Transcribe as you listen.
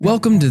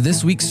Welcome to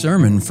this week's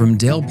sermon from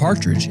Dale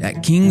Partridge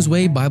at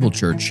Kingsway Bible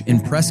Church in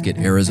Prescott,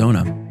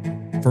 Arizona.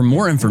 For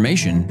more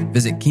information,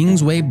 visit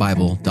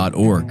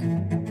kingswaybible.org.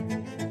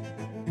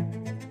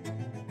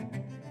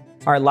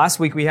 All right, last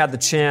week we had the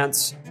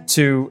chance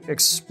to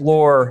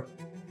explore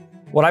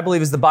what I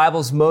believe is the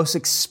Bible's most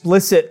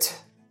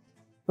explicit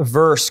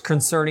verse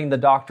concerning the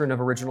doctrine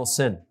of original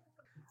sin.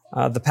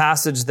 The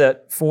passage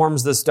that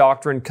forms this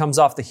doctrine comes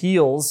off the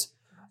heels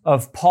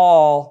of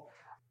Paul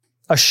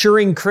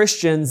assuring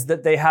Christians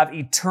that they have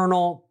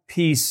eternal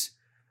peace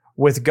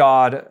with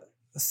God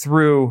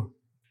through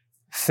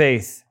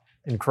faith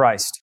in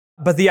Christ.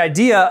 But the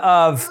idea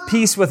of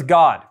peace with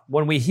God,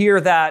 when we hear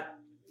that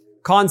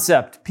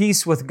concept,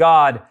 peace with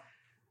God,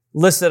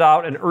 listed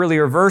out in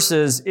earlier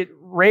verses, it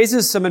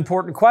raises some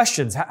important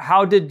questions.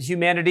 How did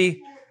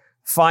humanity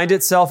find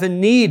itself in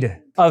need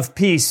of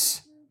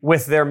peace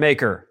with their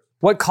Maker?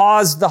 What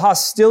caused the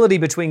hostility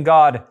between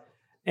God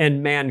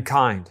and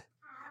mankind?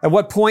 At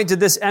what point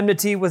did this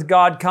enmity with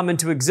God come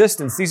into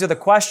existence? These are the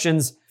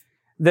questions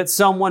that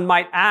someone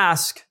might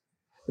ask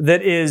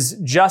that is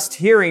just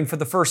hearing for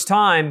the first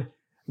time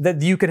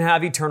that you can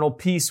have eternal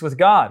peace with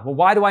God. Well,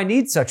 why do I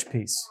need such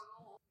peace?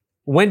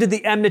 When did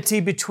the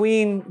enmity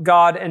between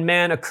God and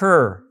man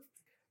occur?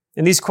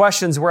 And these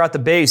questions were at the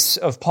base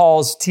of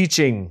Paul's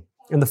teaching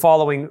in the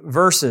following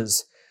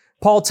verses.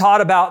 Paul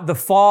taught about the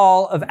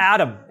fall of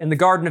Adam in the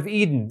Garden of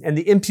Eden and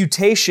the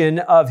imputation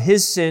of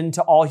his sin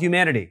to all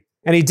humanity.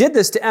 And he did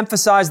this to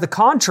emphasize the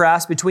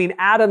contrast between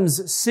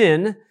Adam's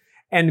sin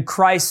and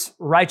Christ's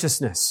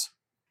righteousness.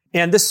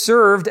 And this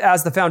served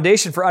as the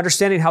foundation for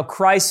understanding how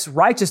Christ's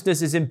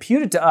righteousness is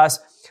imputed to us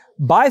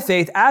by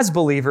faith as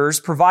believers,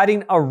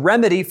 providing a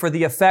remedy for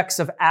the effects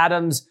of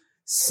Adam's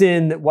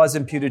sin that was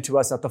imputed to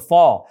us at the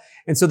fall.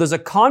 And so there's a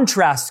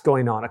contrast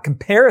going on, a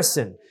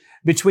comparison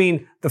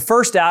between the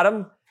first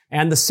Adam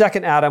and the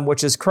second Adam,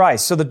 which is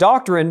Christ. So the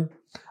doctrine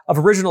of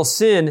original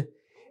sin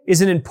is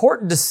an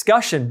important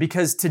discussion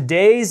because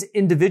today's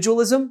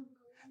individualism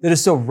that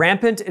is so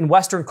rampant in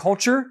Western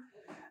culture,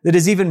 that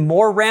is even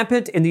more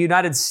rampant in the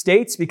United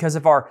States because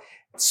of our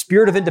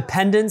spirit of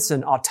independence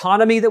and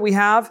autonomy that we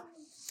have,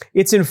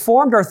 it's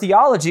informed our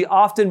theology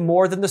often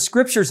more than the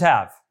scriptures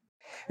have.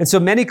 And so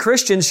many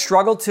Christians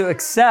struggle to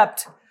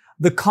accept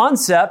the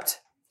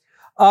concept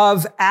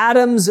of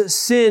Adam's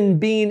sin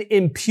being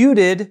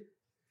imputed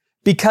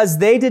because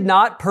they did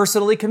not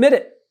personally commit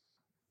it.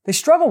 They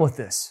struggle with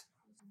this.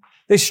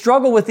 They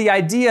struggle with the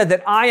idea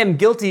that I am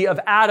guilty of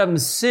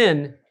Adam's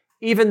sin,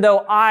 even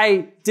though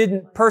I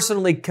didn't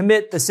personally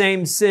commit the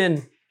same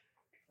sin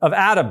of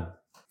Adam.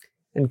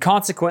 And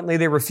consequently,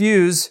 they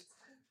refuse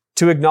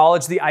to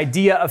acknowledge the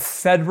idea of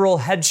federal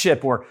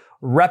headship or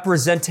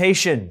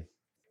representation.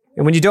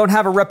 And when you don't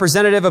have a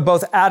representative of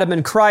both Adam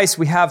and Christ,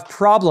 we have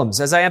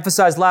problems. As I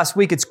emphasized last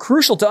week, it's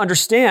crucial to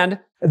understand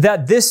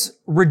that this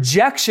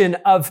rejection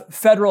of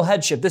federal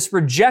headship, this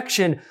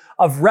rejection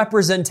of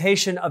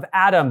representation of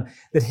Adam,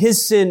 that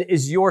his sin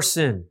is your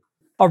sin.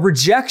 A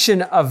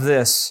rejection of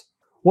this,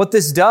 what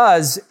this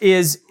does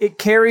is it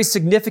carries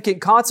significant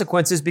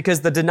consequences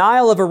because the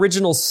denial of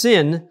original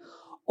sin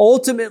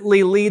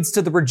ultimately leads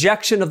to the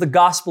rejection of the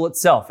gospel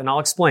itself. And I'll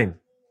explain.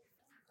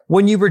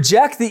 When you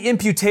reject the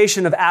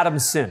imputation of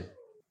Adam's sin,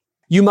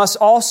 you must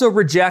also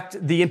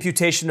reject the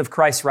imputation of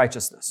Christ's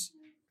righteousness.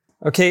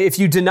 Okay, if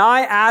you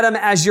deny Adam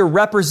as your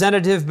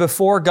representative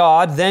before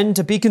God, then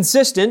to be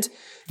consistent,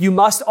 you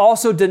must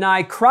also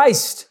deny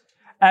Christ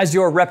as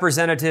your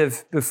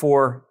representative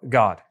before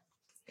God.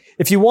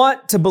 If you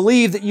want to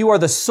believe that you are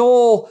the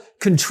sole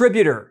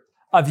contributor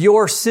of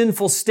your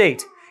sinful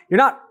state, you're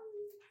not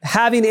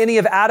having any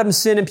of Adam's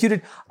sin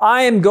imputed,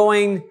 I am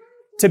going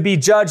to be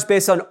judged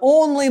based on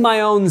only my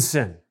own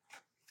sin.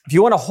 If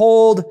you want to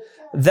hold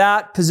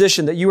that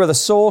position, that you are the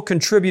sole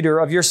contributor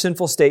of your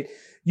sinful state,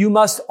 you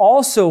must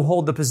also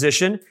hold the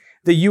position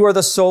that you are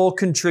the sole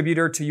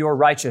contributor to your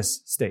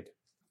righteous state,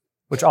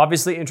 which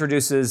obviously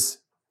introduces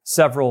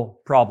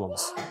several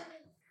problems.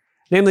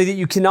 Namely, that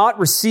you cannot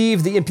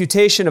receive the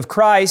imputation of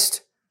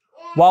Christ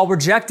while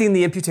rejecting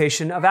the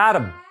imputation of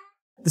Adam.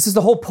 This is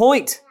the whole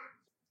point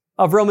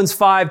of Romans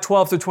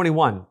 5:12 through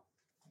 21.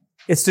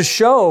 It's to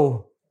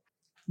show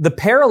the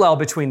parallel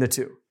between the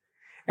two,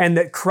 and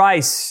that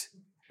Christ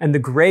and the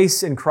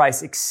grace in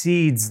Christ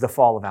exceeds the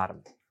fall of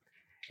Adam.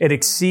 It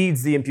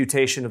exceeds the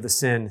imputation of the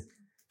sin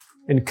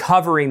and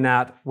covering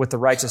that with the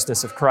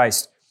righteousness of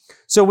Christ.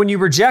 So when you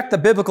reject the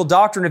biblical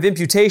doctrine of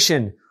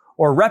imputation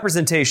or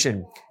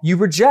representation, you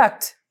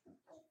reject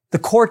the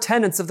core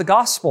tenets of the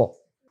gospel.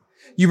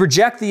 You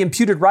reject the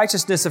imputed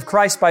righteousness of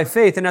Christ by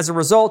faith, and as a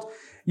result,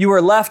 you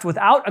are left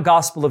without a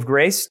gospel of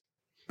grace,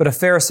 but a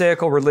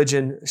Pharisaical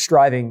religion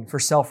striving for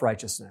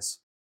self-righteousness.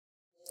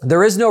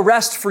 There is no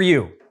rest for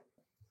you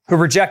who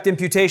reject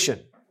imputation.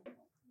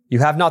 You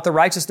have not the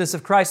righteousness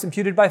of Christ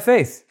imputed by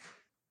faith.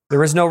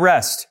 There is no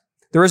rest.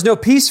 There is no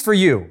peace for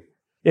you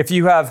if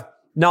you have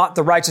not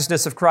the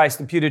righteousness of Christ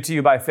imputed to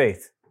you by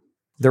faith.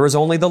 There is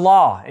only the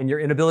law and your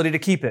inability to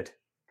keep it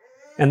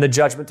and the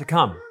judgment to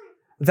come.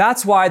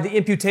 That's why the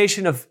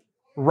imputation of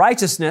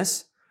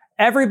righteousness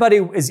Everybody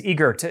is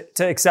eager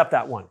to accept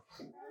that one.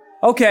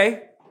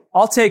 Okay,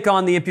 I'll take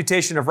on the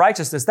imputation of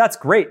righteousness. That's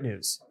great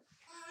news.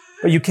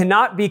 But you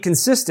cannot be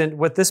consistent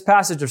with this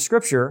passage of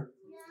Scripture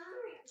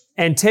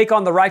and take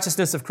on the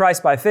righteousness of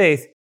Christ by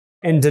faith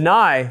and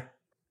deny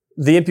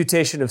the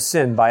imputation of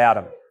sin by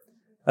Adam.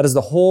 That is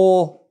the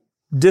whole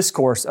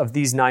discourse of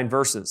these 9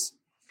 verses.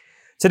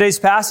 Today's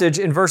passage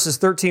in verses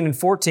 13 and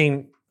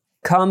 14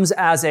 comes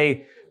as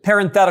a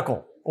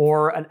parenthetical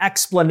or an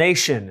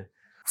explanation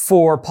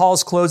for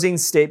Paul's closing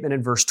statement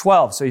in verse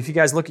 12. So if you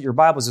guys look at your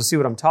Bibles, you'll see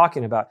what I'm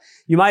talking about.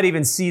 You might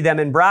even see them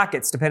in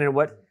brackets, depending on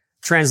what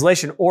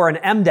translation, or an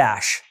M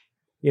dash.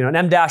 An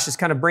M dash is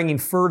kind of bringing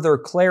further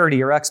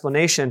clarity or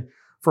explanation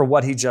for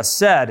what he just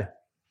said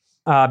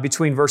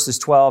between verses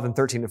 12 and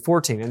 13 and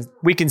 14. And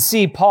we can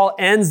see Paul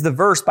ends the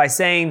verse by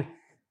saying,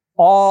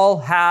 all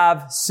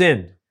have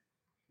sinned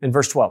in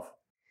verse 12.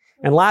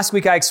 And last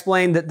week I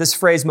explained that this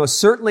phrase most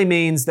certainly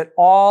means that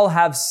all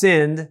have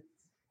sinned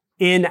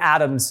in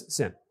Adam's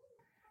sin.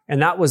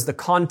 And that was the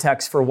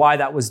context for why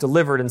that was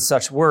delivered in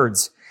such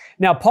words.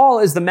 Now, Paul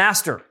is the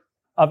master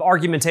of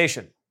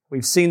argumentation.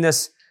 We've seen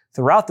this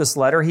throughout this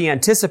letter. He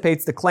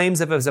anticipates the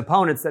claims of his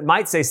opponents that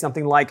might say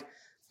something like,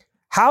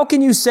 how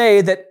can you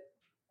say that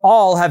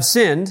all have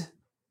sinned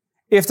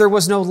if there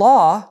was no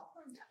law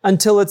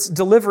until its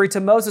delivery to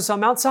Moses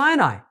on Mount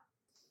Sinai?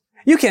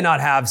 You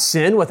cannot have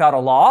sin without a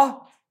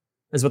law,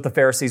 is what the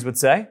Pharisees would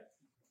say.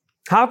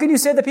 How can you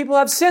say that people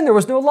have sinned? There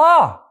was no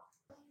law.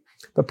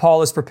 But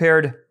Paul is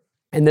prepared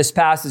in this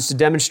passage to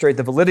demonstrate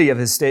the validity of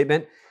his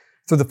statement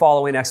through the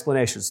following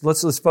explanations.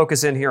 Let's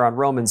focus in here on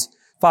Romans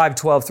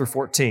 5:12 through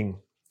 14.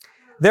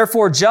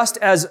 Therefore, just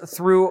as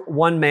through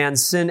one man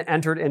sin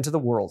entered into the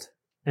world,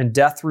 and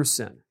death through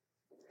sin,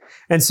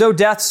 and so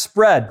death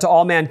spread to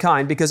all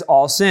mankind because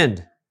all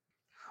sinned.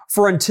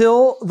 For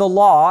until the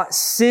law,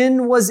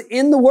 sin was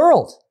in the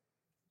world,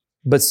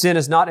 but sin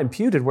is not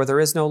imputed where there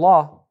is no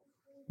law.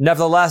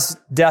 Nevertheless,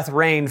 death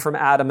reigned from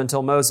Adam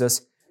until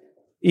Moses,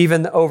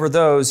 even over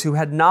those who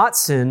had not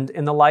sinned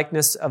in the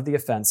likeness of the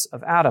offense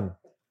of Adam,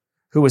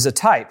 who was a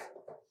type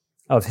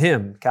of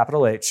him,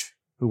 capital H,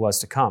 who was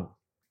to come.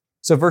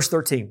 So verse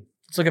 13.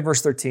 Let's look at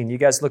verse 13. You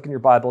guys look in your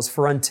Bibles.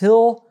 For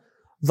until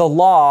the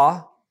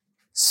law,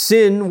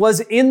 sin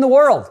was in the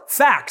world.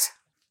 Fact.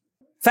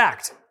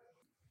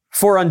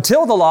 For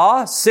until the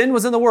law, sin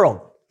was in the world.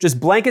 Just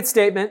blanket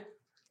statement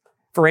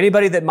for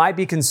anybody that might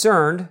be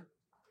concerned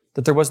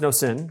that there was no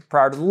sin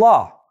prior to the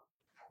law.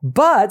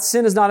 But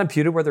sin is not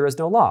imputed where there is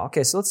no law.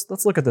 Okay, so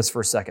let's look at this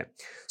for a second.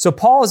 So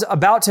Paul is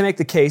about to make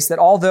the case that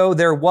although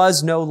there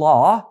was no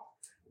law,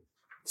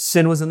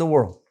 sin was in the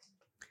world.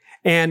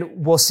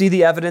 And we'll see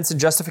the evidence and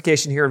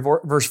justification here in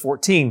verse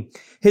 14.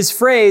 His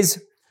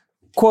phrase,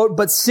 quote,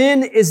 but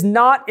sin is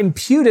not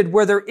imputed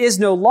where there is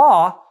no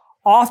law,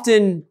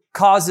 often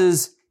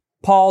causes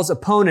Paul's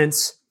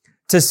opponents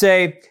to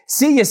say,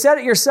 see, you said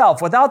it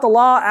yourself. Without the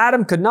law,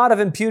 Adam could not have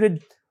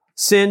imputed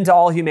sin to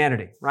all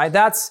humanity, right?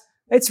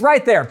 It's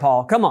right there,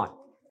 Paul. Come on.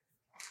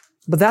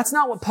 But that's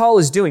not what Paul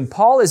is doing.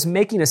 Paul is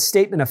making a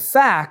statement of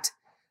fact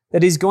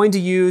that he's going to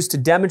use to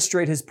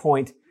demonstrate his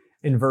point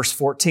in verse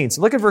 14.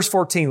 So look at verse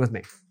 14 with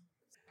me.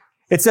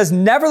 It says,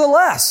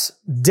 nevertheless,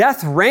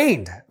 death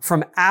reigned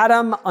from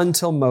Adam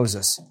until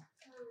Moses,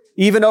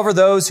 even over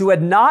those who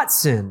had not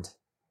sinned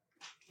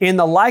in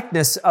the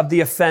likeness of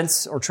the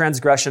offense or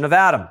transgression of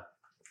Adam,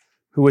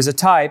 who is a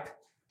type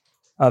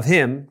of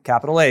him,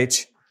 capital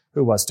H,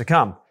 who was to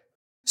come.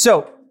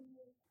 So,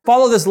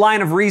 follow this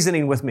line of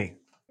reasoning with me.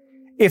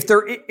 If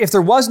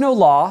there was no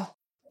law,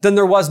 then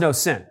there was no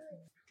sin.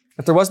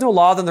 If there was no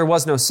law, then there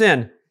was no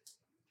sin.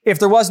 If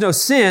there was no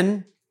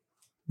sin,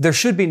 there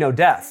should be no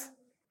death,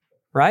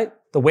 right?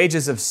 The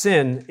wages of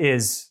sin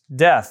is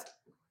death.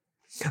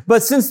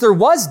 But since there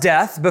was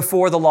death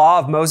before the law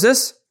of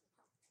Moses,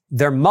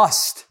 there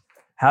must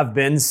have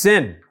been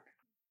sin.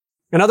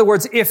 In other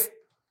words, if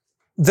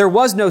there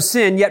was no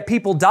sin, yet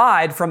people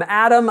died from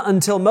Adam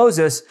until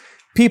Moses,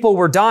 people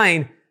were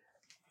dying,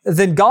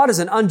 then God is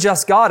an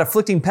unjust God,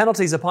 afflicting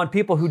penalties upon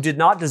people who did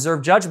not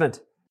deserve judgment.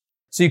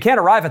 So you can't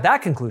arrive at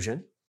that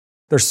conclusion.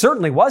 There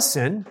certainly was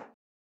sin,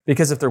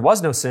 because if there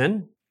was no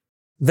sin,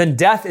 then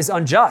death is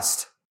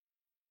unjust,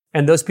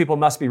 and those people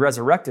must be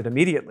resurrected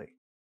immediately.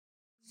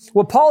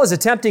 What Paul is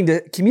attempting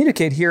to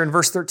communicate here in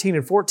verse 13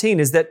 and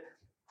 14 is that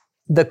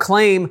the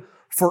claim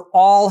for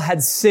all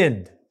had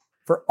sinned,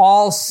 for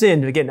all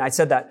sinned, again, I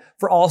said that,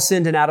 for all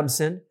sinned in Adam's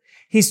sin.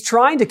 He's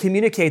trying to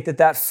communicate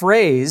that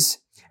phrase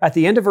at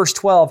the end of verse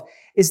 12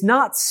 is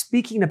not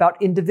speaking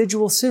about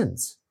individual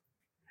sins.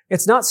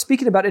 It's not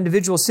speaking about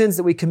individual sins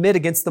that we commit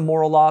against the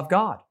moral law of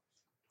God.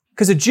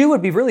 Because a Jew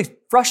would be really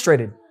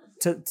frustrated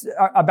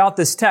about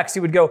this text. He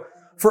would go,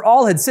 for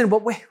all had sinned,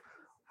 but wait,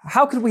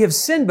 how could we have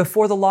sinned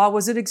before the law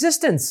was in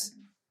existence?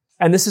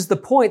 And this is the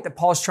point that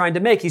Paul's trying to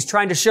make. He's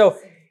trying to show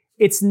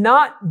it's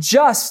not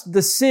just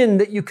the sin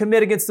that you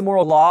commit against the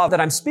moral law that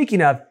I'm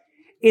speaking of.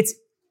 It's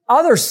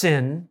other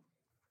sin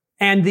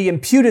and the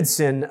imputed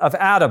sin of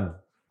Adam.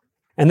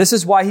 And this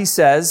is why he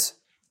says,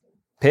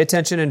 pay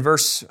attention in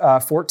verse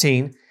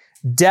 14,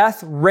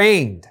 death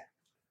reigned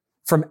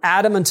from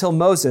Adam until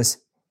Moses,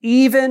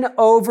 even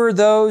over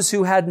those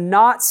who had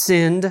not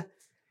sinned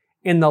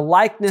in the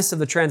likeness of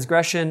the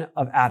transgression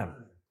of Adam.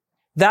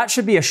 That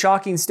should be a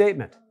shocking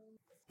statement.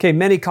 Okay,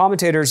 many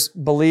commentators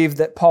believe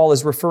that Paul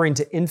is referring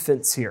to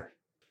infants here,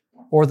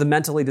 or the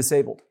mentally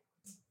disabled.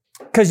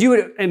 Because you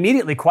would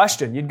immediately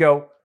question, you'd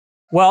go,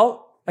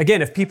 well,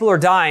 again, if people are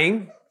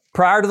dying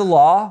prior to the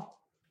law,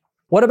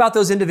 what about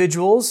those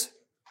individuals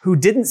who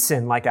didn't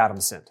sin like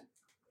Adam sinned?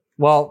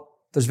 Well,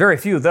 there's very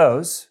few of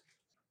those.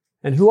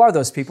 And who are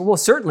those people? Well,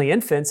 certainly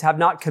infants have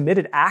not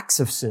committed acts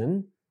of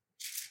sin,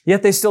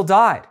 yet they still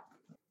died.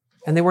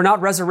 And they were not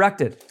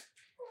resurrected.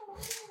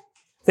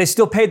 They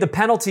still paid the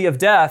penalty of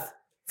death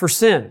for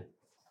sin.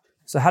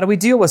 So how do we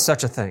deal with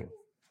such a thing?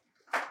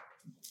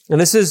 And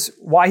this is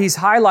why he's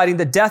highlighting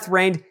that death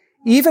reigned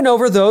even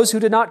over those who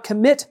did not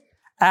commit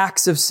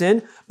acts of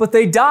sin, but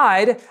they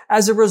died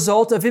as a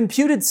result of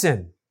imputed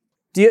sin.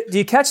 Do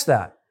you catch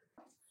that?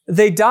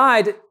 They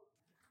died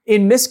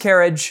in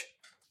miscarriage,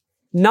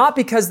 not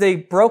because they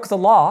broke the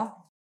law,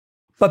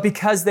 but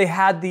because they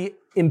had the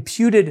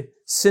imputed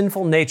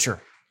sinful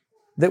nature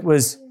that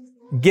was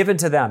given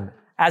to them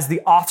as the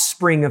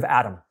offspring of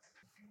Adam.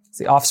 It's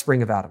the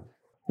offspring of Adam.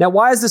 Now,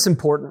 why is this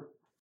important?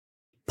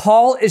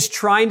 Paul is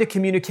trying to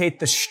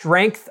communicate the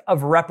strength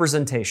of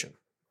representation.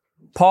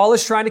 Paul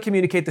is trying to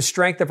communicate the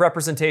strength of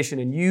representation,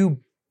 and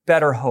you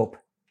better hope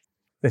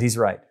that he's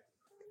right.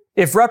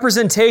 If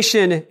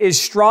representation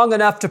is strong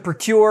enough to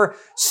procure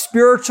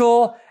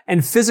spiritual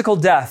and physical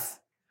death,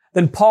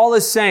 then Paul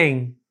is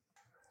saying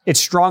it's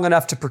strong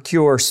enough to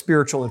procure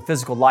spiritual and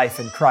physical life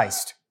in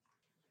Christ.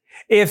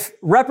 If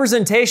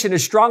representation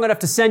is strong enough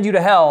to send you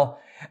to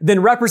hell,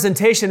 then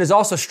representation is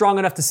also strong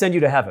enough to send you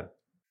to heaven.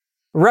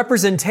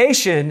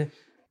 Representation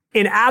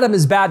in Adam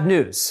is bad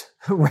news.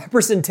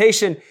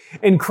 Representation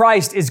in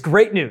Christ is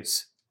great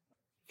news.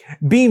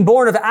 Being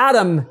born of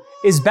Adam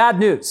is bad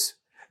news.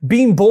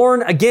 Being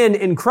born again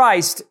in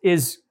Christ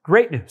is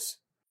great news.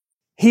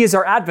 He is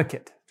our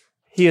advocate.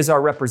 He is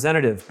our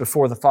representative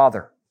before the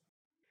Father.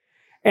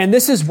 And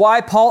this is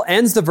why Paul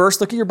ends the verse,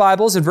 look at your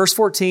Bibles, in verse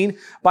 14,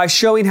 by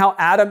showing how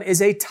Adam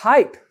is a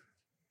type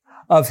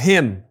of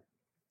him,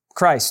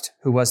 Christ,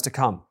 who was to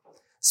come.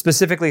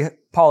 Specifically,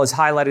 Paul is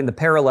highlighting the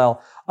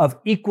parallel of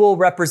equal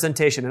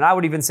representation, and I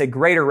would even say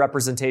greater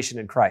representation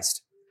in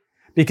Christ.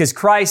 Because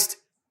Christ,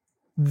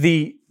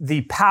 the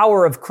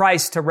power of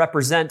Christ to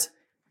represent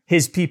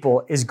his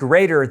people is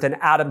greater than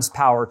Adam's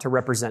power to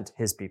represent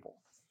his people.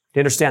 Do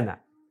you understand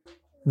that?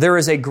 There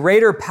is a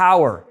greater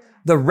power.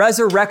 The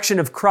resurrection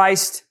of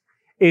Christ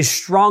is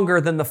stronger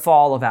than the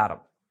fall of Adam.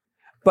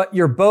 But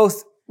you're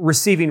both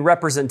receiving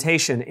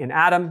representation in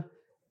Adam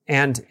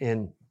and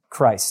in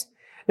Christ.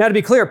 Now, to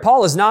be clear,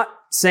 Paul is not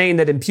saying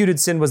that imputed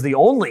sin was the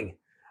only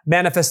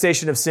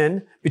manifestation of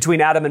sin between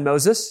Adam and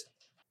Moses.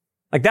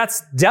 Like,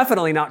 that's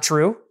definitely not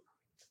true.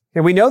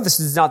 And we know this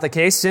is not the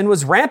case. Sin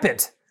was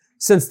rampant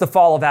since the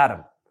fall of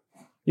Adam.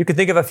 You could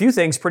think of a few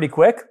things pretty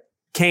quick.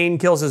 Cain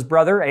kills his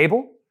brother,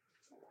 Abel.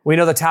 We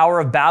know the Tower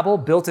of Babel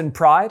built in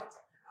pride.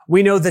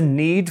 We know the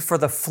need for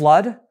the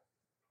flood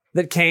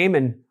that came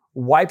and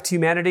wiped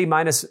humanity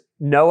minus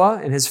Noah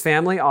and his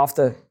family off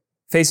the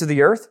face of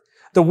the earth.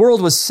 The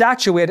world was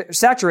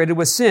saturated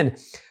with sin.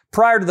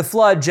 Prior to the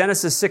flood,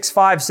 Genesis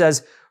 6:5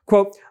 says,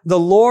 quote, "The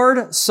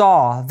Lord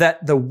saw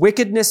that the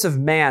wickedness of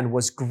man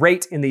was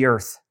great in the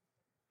earth,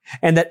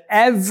 and that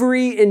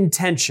every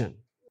intention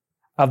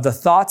of the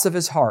thoughts of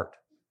his heart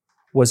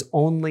was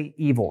only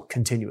evil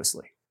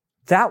continuously."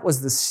 That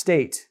was the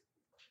state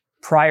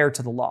prior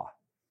to the law.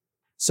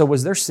 So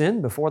was there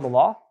sin before the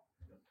law?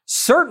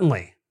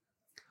 Certainly.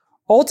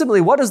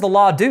 Ultimately, what does the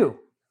law do?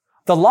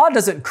 The law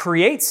doesn't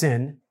create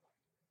sin.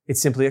 It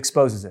simply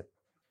exposes it.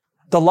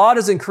 The law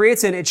doesn't create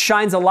sin. It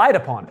shines a light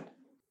upon it.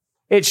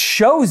 It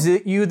shows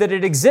you that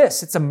it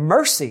exists. It's a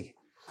mercy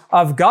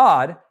of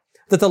God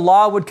that the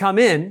law would come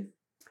in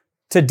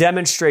to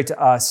demonstrate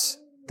to us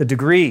the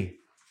degree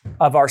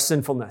of our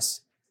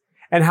sinfulness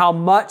and how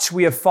much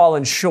we have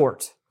fallen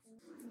short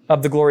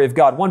of the glory of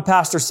God. One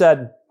pastor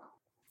said,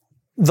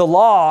 the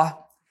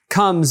law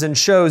comes and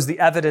shows the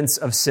evidence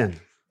of sin.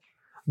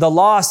 The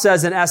law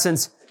says, in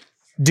essence,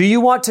 do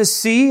you want to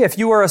see if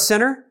you are a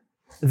sinner?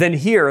 Then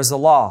here is the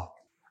law.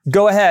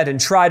 Go ahead and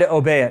try to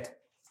obey it.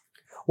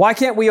 Why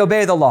can't we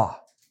obey the law?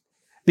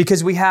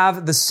 Because we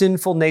have the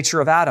sinful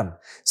nature of Adam.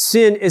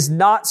 Sin is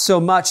not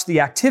so much the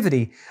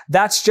activity,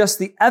 that's just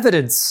the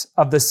evidence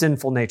of the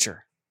sinful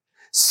nature.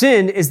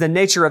 Sin is the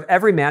nature of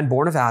every man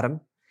born of Adam,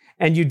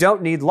 and you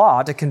don't need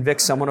law to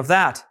convict someone of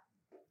that.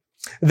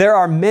 There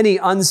are many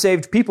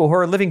unsaved people who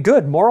are living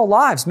good, moral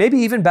lives, maybe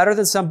even better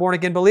than some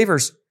born-again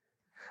believers,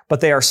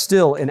 but they are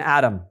still in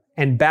Adam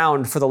and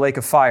bound for the lake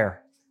of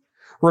fire.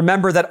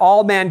 Remember that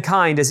all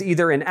mankind is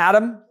either in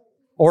Adam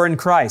or in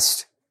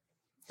Christ.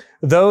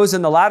 Those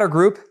in the latter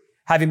group,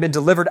 having been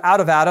delivered out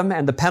of Adam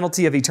and the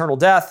penalty of eternal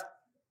death,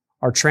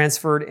 are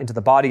transferred into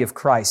the body of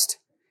Christ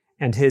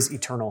and his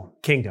eternal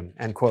kingdom,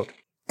 end quote.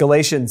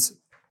 Galatians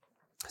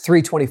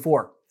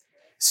 3:24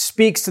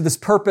 speaks to this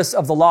purpose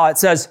of the law. It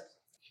says,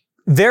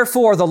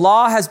 Therefore, the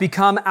law has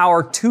become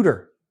our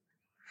tutor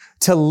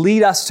to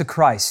lead us to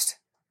Christ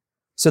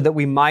so that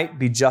we might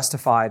be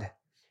justified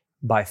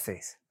by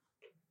faith.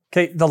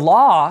 Okay, the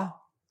law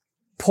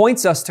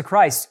points us to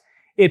Christ.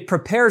 It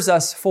prepares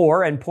us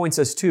for and points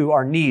us to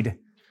our need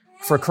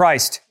for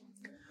Christ.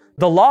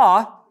 The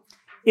law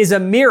is a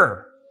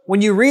mirror.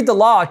 When you read the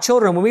law,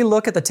 children, when we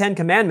look at the 10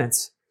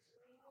 Commandments,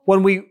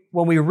 when we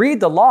read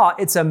the law,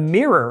 it's a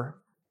mirror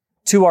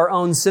to our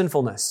own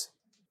sinfulness.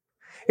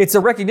 It's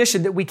a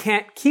recognition that we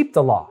can't keep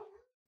the law.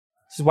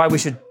 This is why we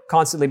should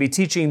constantly be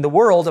teaching the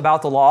world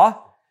about the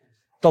law.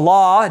 The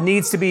law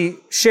needs to be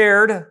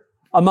shared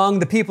among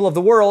the people of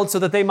the world so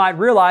that they might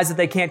realize that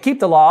they can't keep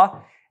the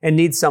law and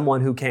need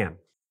someone who can.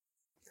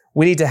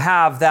 We need to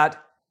have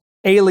that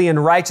alien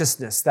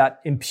righteousness, that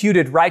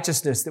imputed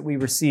righteousness that we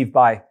receive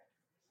by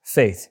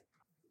faith.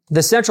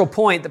 The central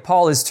point that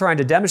Paul is trying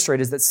to demonstrate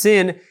is that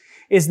sin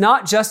is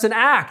not just an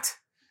act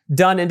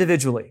done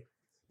individually,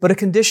 but a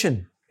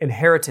condition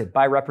inherited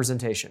by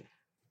representation.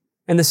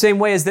 In the same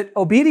way as that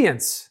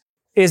obedience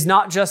is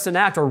not just an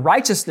act, or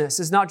righteousness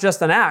is not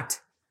just an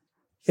act,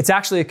 it's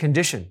actually a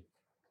condition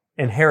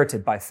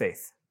inherited by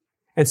faith.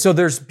 And so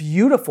there's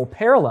beautiful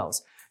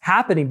parallels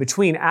happening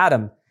between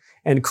Adam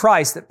and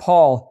Christ that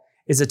Paul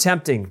is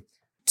attempting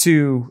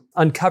to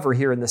uncover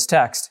here in this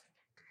text.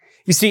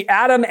 You see,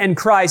 Adam and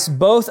Christ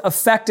both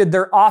affected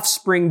their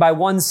offspring by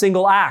one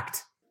single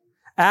act.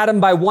 Adam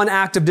by one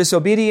act of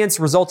disobedience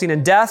resulting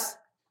in death,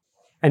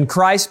 and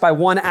Christ by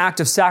one act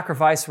of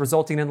sacrifice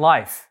resulting in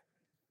life.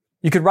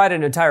 You could write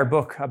an entire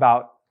book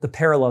about the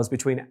parallels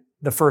between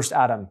the first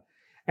Adam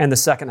and the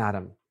second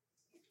Adam.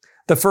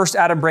 The first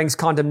Adam brings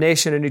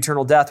condemnation and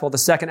eternal death, while the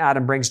second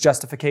Adam brings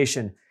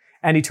justification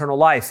and eternal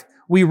life.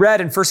 We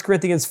read in 1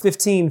 Corinthians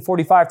 15,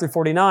 45 through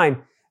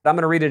 49, I'm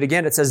going to read it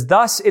again. It says,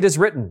 "Thus it is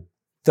written,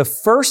 the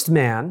first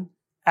man,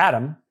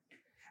 Adam,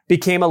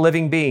 became a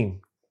living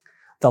being.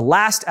 The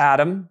last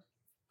Adam,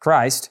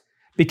 Christ,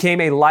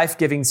 became a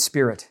life-giving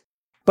spirit.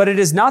 But it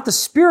is not the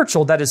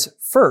spiritual that is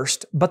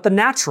first, but the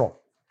natural,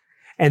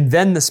 and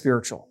then the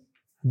spiritual.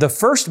 The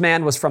first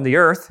man was from the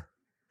earth,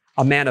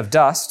 a man of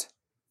dust.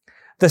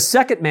 The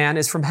second man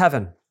is from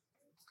heaven.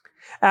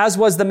 As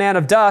was the man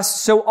of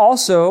dust, so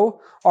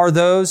also are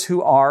those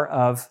who are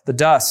of the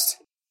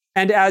dust.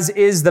 And as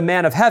is the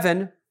man of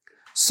heaven,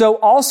 so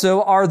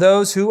also are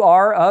those who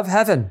are of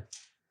heaven.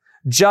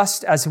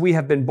 Just as we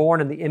have been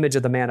born in the image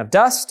of the man of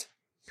dust,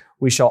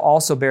 we shall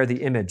also bear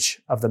the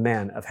image of the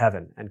man of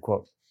heaven." End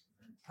quote.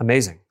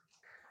 Amazing.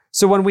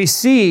 So when we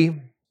see,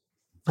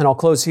 and I'll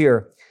close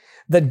here,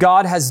 that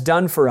God has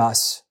done for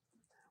us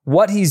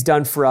what He's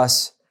done for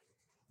us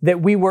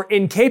that we were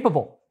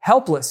incapable,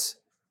 helpless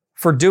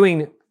for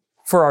doing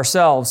for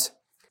ourselves,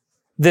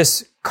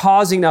 this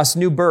causing us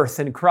new birth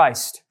in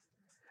Christ,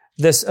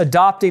 this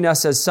adopting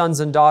us as sons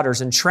and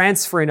daughters and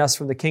transferring us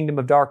from the kingdom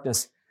of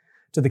darkness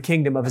to the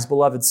kingdom of His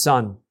beloved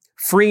Son,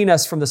 freeing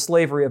us from the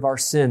slavery of our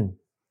sin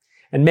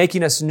and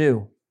making us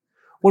new.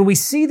 When we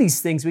see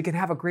these things, we can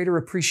have a greater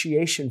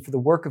appreciation for the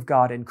work of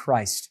God in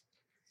Christ,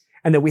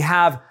 and that we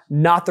have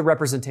not the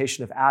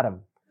representation of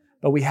Adam,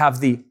 but we have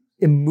the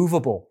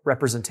immovable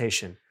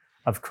representation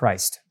of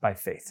Christ by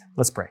faith.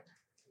 Let's pray.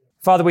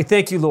 Father, we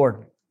thank you,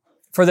 Lord,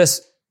 for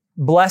this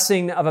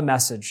blessing of a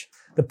message,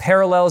 the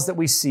parallels that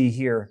we see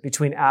here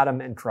between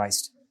Adam and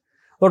Christ.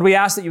 Lord, we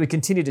ask that you would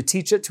continue to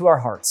teach it to our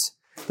hearts,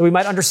 that we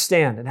might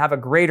understand and have a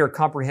greater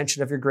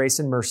comprehension of your grace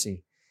and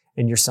mercy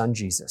in your Son,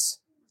 Jesus.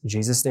 In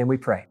Jesus' name we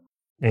pray.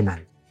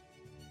 Amen.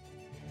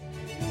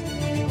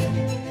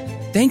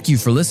 Thank you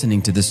for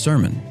listening to this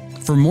sermon.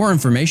 For more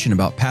information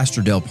about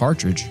Pastor Dale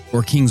Partridge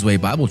or Kingsway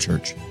Bible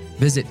Church,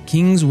 visit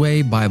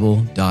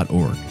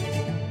kingswaybible.org.